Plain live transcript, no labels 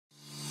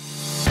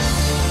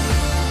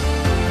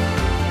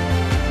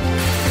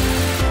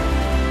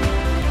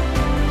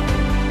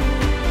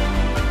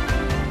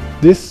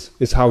This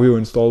is how you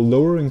install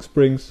lowering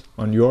springs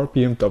on your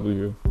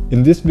BMW.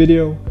 In this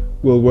video,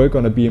 we'll work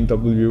on a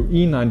BMW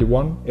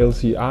E91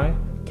 LCI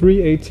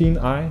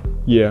 318i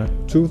year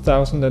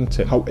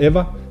 2010.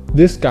 However,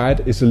 this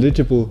guide is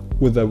eligible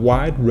with a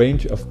wide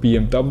range of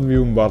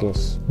BMW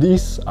models.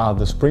 These are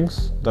the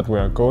springs that we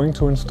are going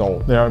to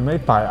install. They are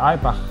made by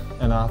Eibach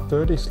and are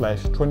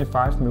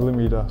 30/25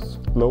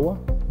 mm lower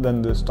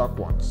than the stock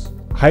ones.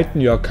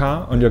 Heighten your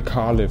car on your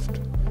car lift.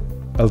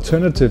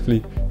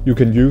 Alternatively, you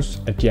can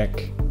use a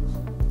jack.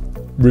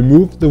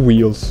 Remove the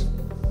wheels.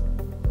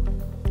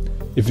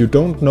 If you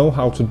don't know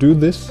how to do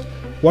this,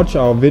 watch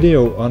our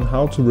video on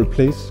how to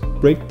replace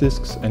brake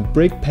discs and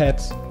brake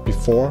pads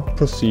before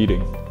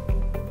proceeding.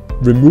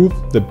 Remove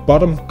the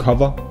bottom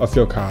cover of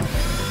your car.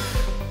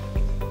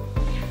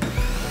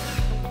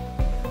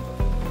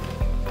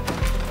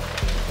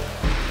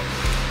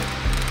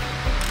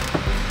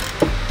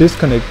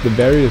 Disconnect the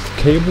various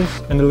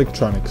cables and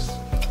electronics.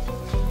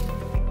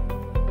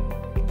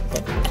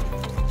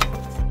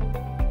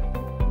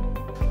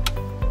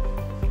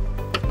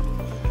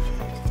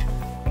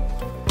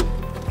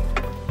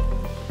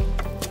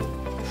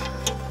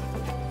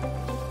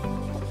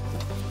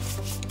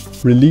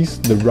 Release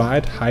the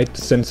ride height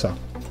sensor.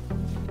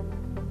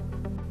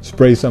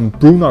 Spray some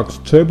Brunox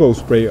turbo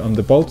spray on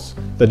the bolts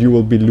that you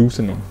will be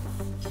loosening.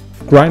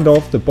 Grind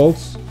off the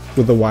bolts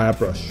with a wire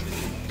brush.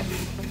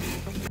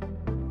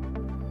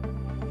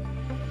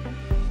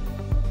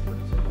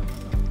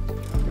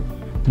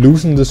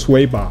 Loosen the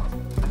sway bar.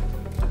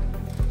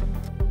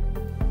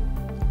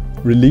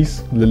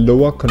 Release the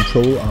lower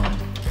control arm.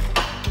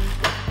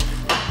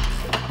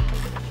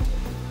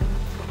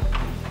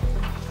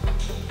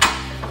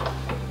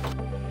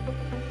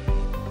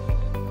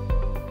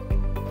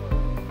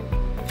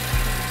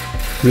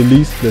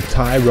 Release the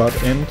tie rod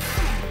end.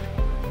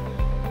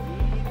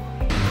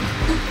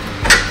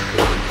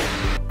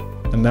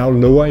 And now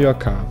lower your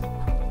car.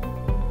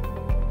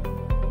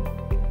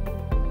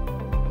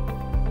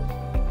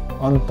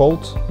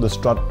 Unbolt the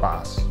strut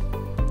bars.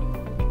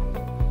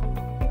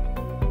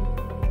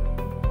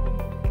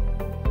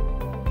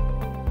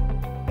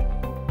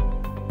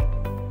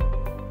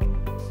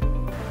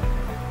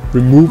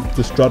 Remove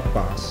the strut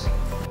bars.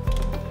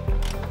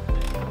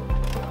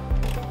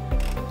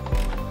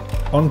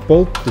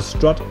 Unbolt the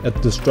strut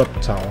at the strut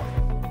tower.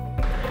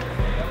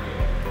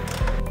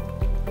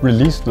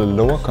 Release the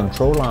lower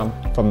control arm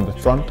from the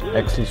front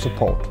axle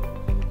support.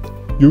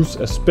 Use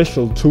a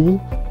special tool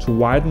to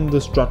widen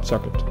the strut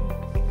socket.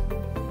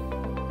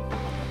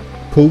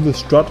 Pull the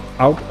strut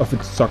out of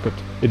its socket.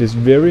 It is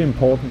very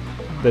important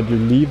that you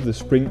leave the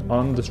spring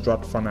on the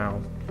strut for now.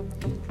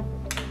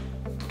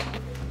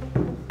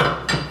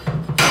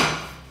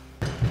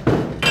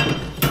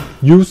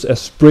 Use a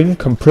spring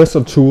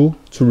compressor tool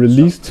to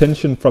release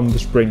tension from the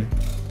spring.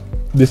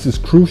 This is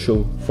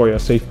crucial for your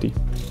safety.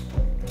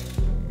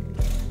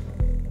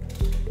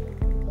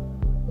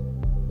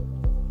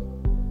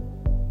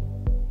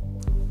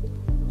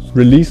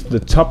 Release the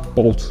top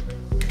bolt.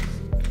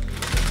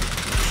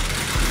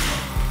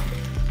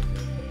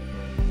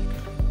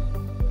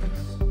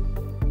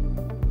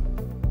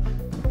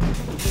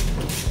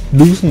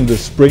 Loosen the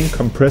spring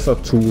compressor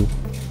tool.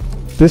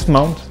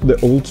 Dismount the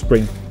old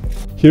spring.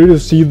 Here you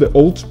see the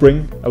old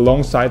spring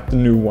alongside the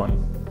new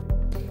one.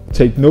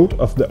 Take note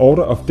of the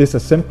order of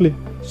disassembly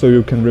so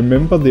you can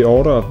remember the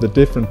order of the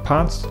different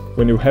parts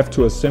when you have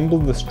to assemble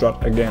the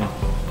strut again.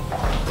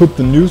 Put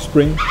the new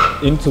spring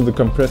into the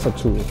compressor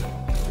tool.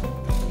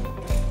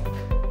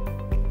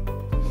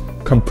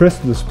 Compress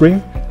the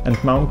spring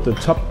and mount the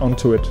top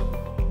onto it.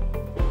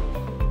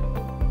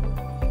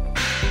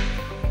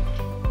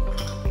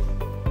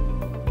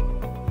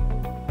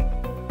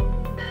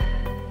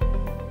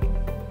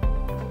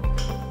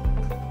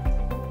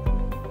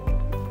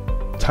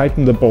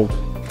 Tighten the bolt.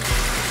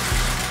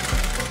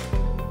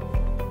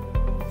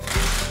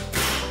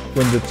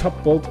 When the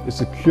top bolt is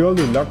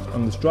securely locked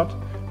on the strut,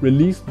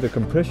 release the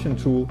compression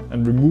tool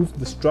and remove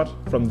the strut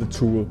from the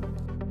tool.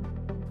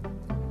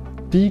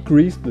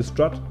 Degrease the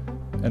strut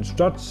and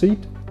strut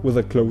seat with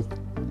a cloth.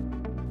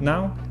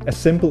 Now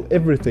assemble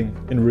everything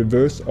in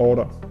reverse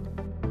order.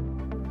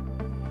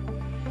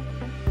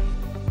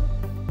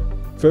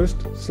 First,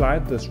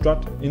 slide the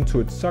strut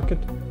into its socket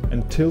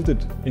and tilt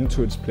it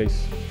into its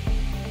place.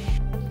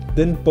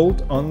 Then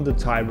bolt on the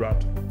tie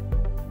rod.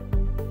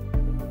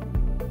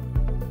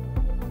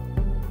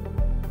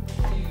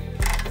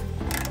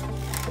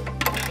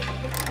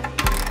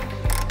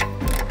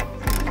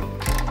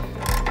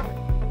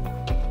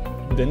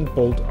 Then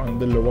bolt on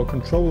the lower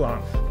control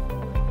arm.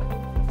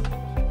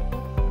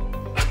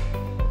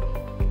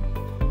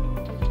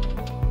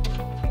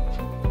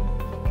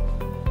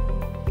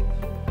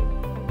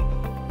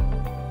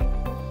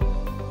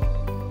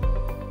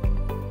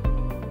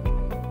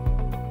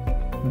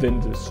 Then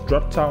the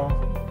strut tower.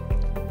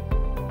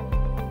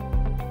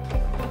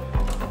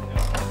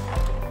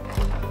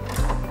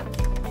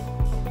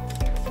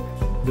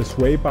 The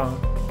sway bar.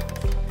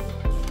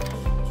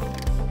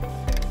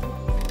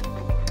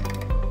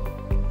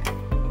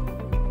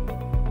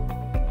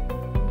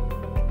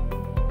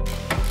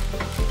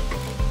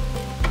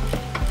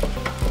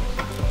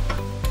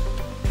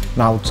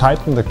 Now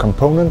tighten the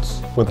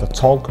components with a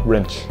torque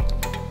wrench.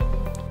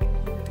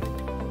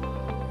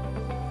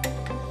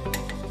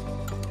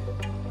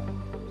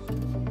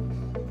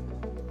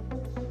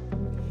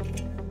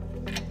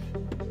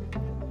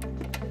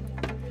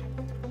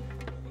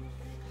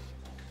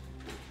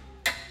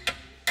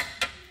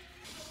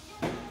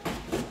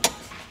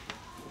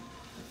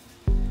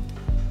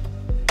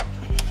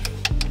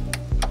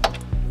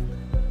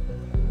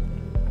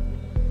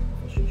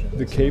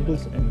 The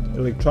cables and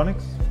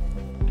electronics.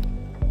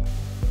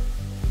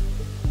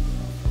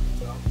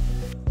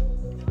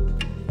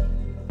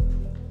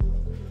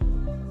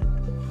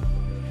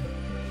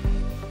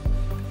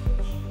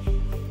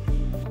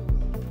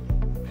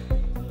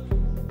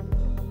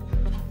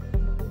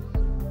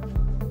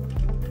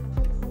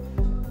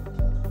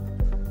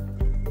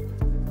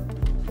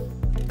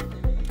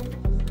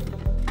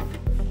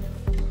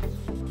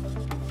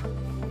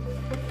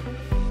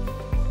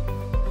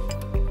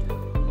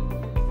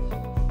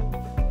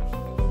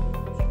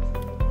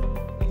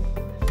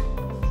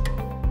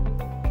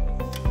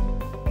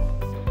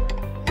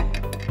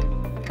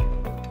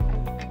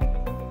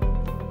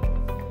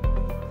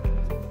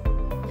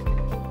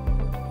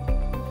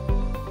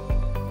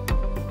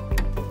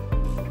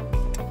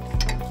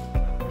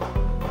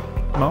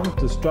 Mount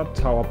the strut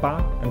tower bar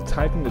and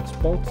tighten its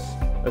bolts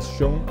as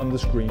shown on the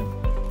screen.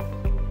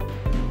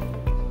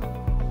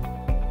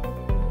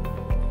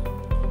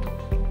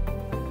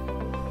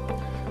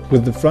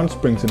 With the front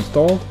springs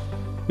installed,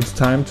 it's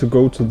time to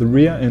go to the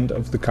rear end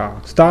of the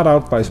car. Start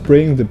out by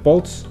spraying the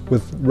bolts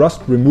with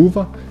rust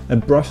remover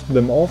and brush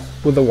them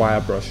off with a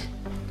wire brush.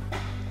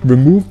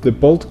 Remove the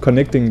bolt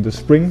connecting the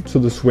spring to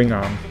the swing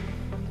arm.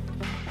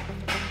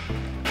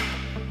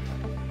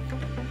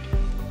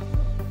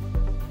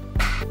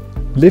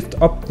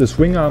 Lift up the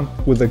swing arm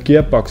with a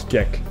gearbox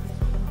jack.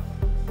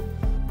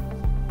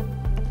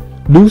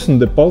 Loosen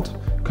the bolt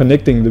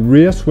connecting the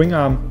rear swing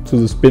arm to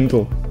the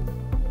spindle.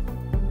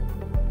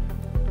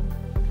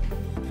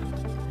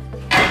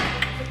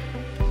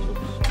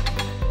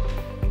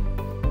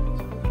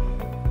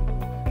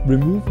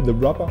 Remove the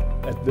rubber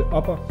at the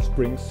upper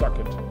spring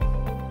socket.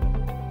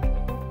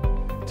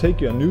 Take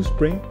your new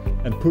spring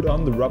and put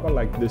on the rubber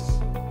like this.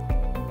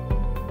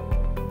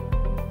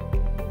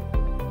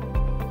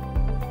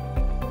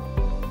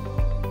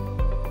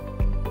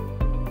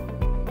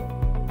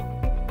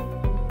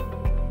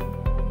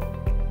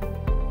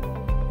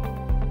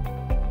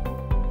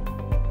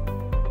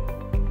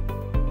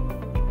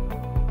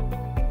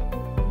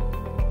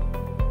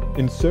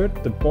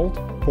 Insert the bolt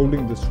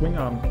holding the swing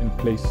arm in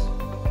place.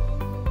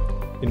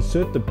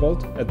 Insert the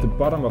bolt at the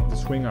bottom of the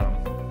swing arm.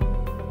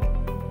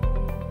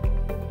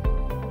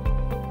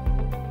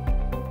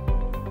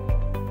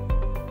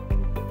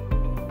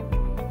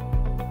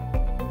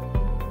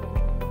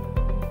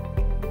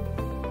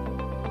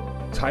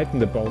 Tighten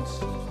the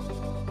bolts.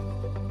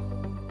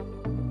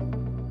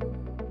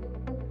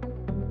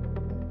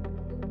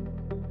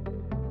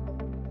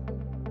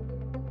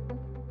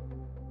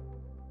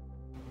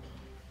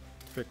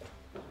 Perfect.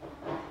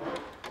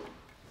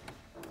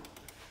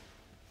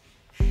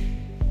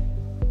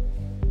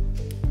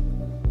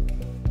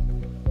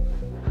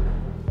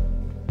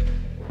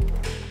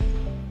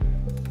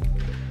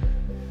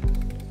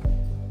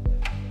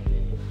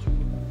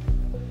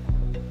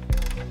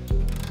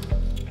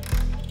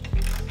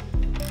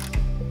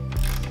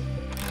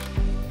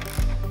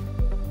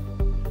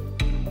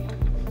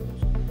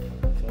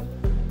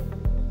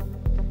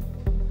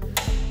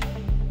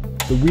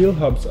 The wheel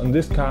hubs on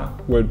this car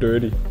were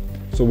dirty,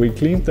 so we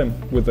cleaned them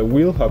with a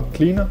wheel hub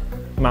cleaner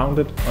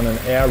mounted on an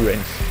air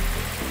wrench.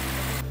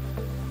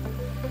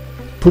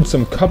 Put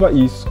some copper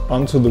ease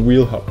onto the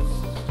wheel hub.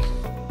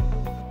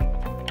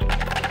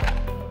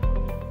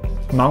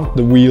 Mount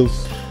the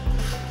wheels.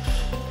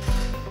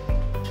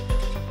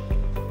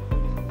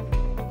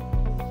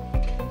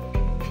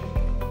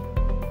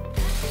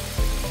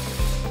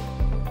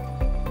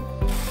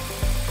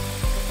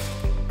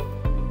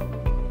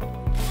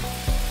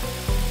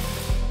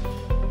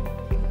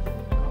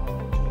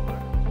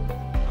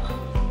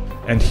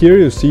 And here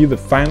you see the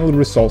final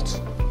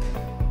result.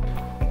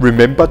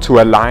 Remember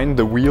to align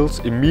the wheels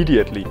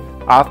immediately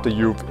after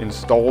you've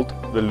installed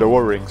the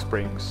lowering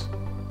springs.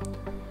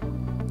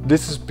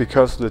 This is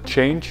because the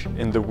change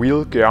in the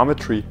wheel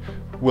geometry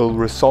will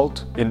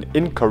result in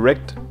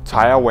incorrect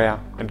tire wear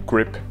and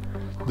grip.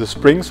 The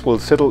springs will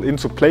settle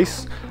into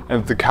place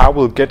and the car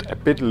will get a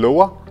bit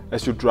lower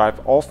as you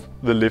drive off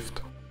the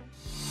lift.